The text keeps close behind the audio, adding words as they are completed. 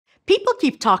People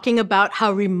keep talking about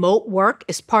how remote work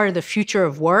is part of the future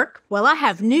of work. Well, I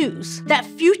have news. That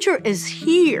future is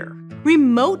here.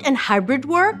 Remote and hybrid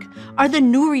work are the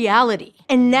new reality.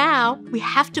 And now we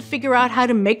have to figure out how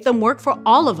to make them work for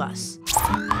all of us.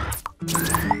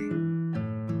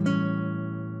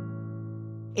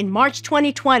 In March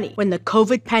 2020, when the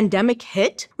COVID pandemic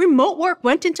hit, remote work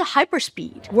went into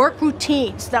hyperspeed. Work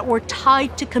routines that were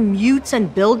tied to commutes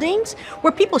and buildings,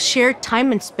 where people shared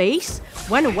time and space,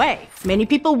 went away. Many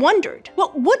people wondered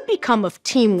what would become of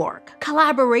teamwork,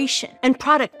 collaboration, and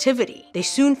productivity. They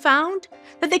soon found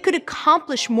that they could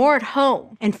accomplish more at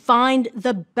home and find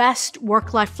the best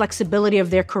work-life flexibility of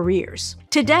their careers.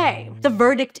 Today, the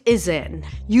verdict is in.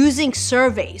 Using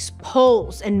surveys,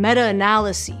 polls, and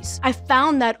meta-analyses, I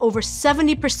found that over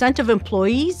 70% of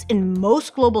employees in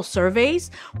most global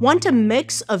surveys want a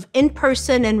mix of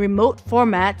in-person and remote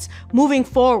formats moving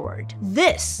forward.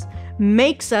 This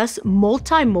makes us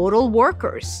multimodal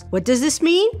workers. What does this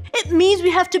mean? It means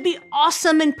we have to be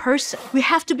awesome in person. We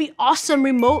have to be awesome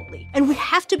remotely. And we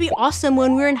have to be awesome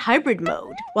when we're in hybrid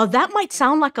mode. While that might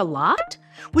sound like a lot,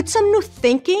 with some new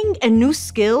thinking and new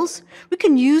skills, we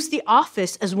can use the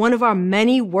office as one of our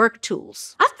many work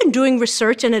tools. I've been doing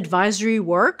research and advisory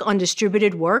work on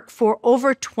distributed work for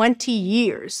over 20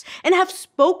 years and have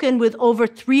spoken with over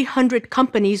 300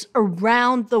 companies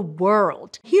around the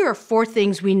world. Here are 4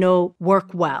 things we know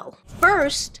work well.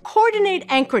 First, coordinate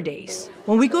anchor days.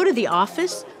 When we go to the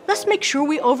office, let's make sure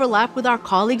we overlap with our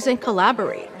colleagues and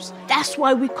collaborators. That's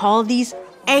why we call these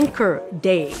anchor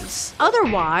days.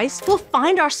 Otherwise, we'll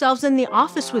find ourselves in the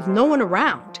office with no one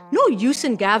around. No use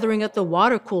in gathering at the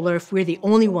water cooler if we're the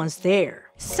only ones there.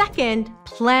 Second,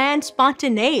 plan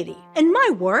spontaneity. In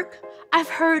my work, I've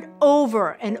heard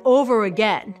over and over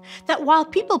again that while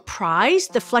people prize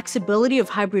the flexibility of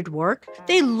hybrid work,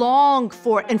 they long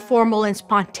for informal and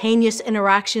spontaneous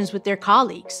interactions with their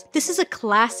colleagues. This is a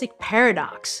classic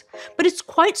paradox, but it's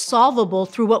quite solvable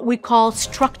through what we call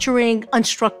structuring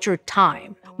unstructured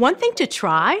time. One thing to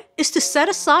try is to set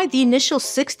aside the initial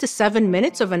 6 to 7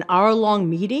 minutes of an hour-long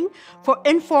meeting for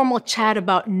informal chat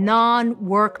about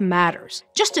non-work matters,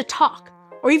 just to talk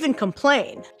or even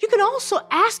complain. You can also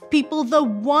ask people the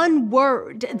one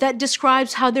word that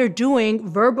describes how they're doing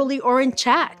verbally or in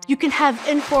chat. You can have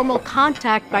informal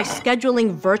contact by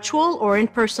scheduling virtual or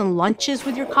in-person lunches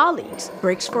with your colleagues,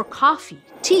 breaks for coffee,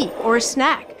 tea, or a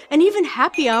snack, and even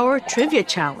happy hour trivia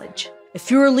challenge.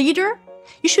 If you're a leader,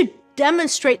 you should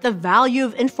demonstrate the value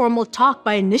of informal talk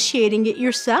by initiating it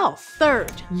yourself.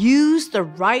 Third, use the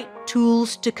right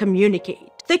tools to communicate.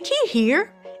 The key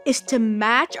here is to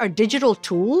match our digital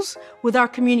tools with our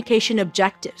communication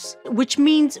objectives, which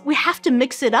means we have to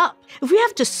mix it up. If we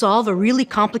have to solve a really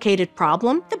complicated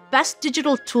problem, the best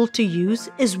digital tool to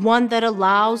use is one that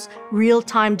allows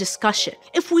real-time discussion.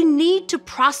 If we need to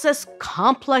process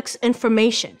complex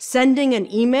information, sending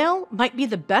an email might be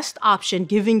the best option,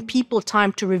 giving people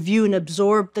time to review and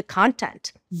absorb the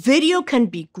content. Video can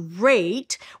be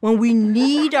great when we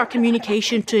need our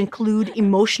communication to include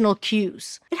emotional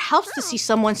cues. It helps to see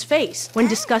someone's face when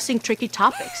discussing tricky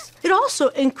topics. It also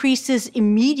increases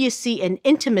immediacy and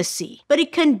intimacy, but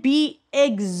it can be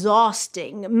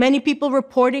exhausting. Many people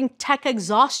reporting tech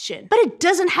exhaustion, but it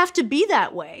doesn't have to be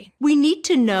that way. We need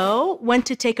to know when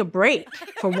to take a break.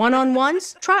 For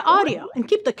one-on-ones, try audio and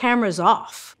keep the cameras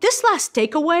off. This last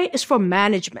takeaway is for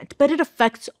management, but it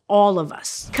affects all of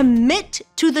us. Commit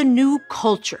to the new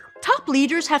culture. Top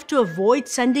leaders have to avoid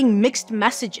sending mixed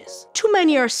messages. Too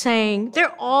many are saying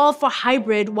they're all for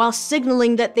hybrid while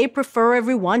signaling that they prefer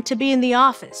everyone to be in the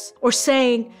office, or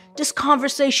saying, this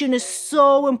conversation is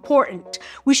so important,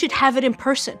 we should have it in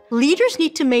person. Leaders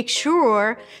need to make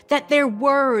sure that their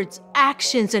words,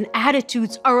 actions, and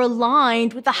attitudes are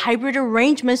aligned with the hybrid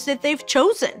arrangements that they've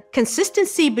chosen.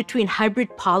 Consistency between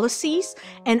hybrid policies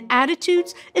and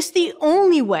attitudes is the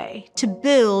only way to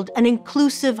build an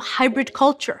inclusive hybrid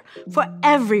culture for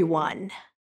everyone.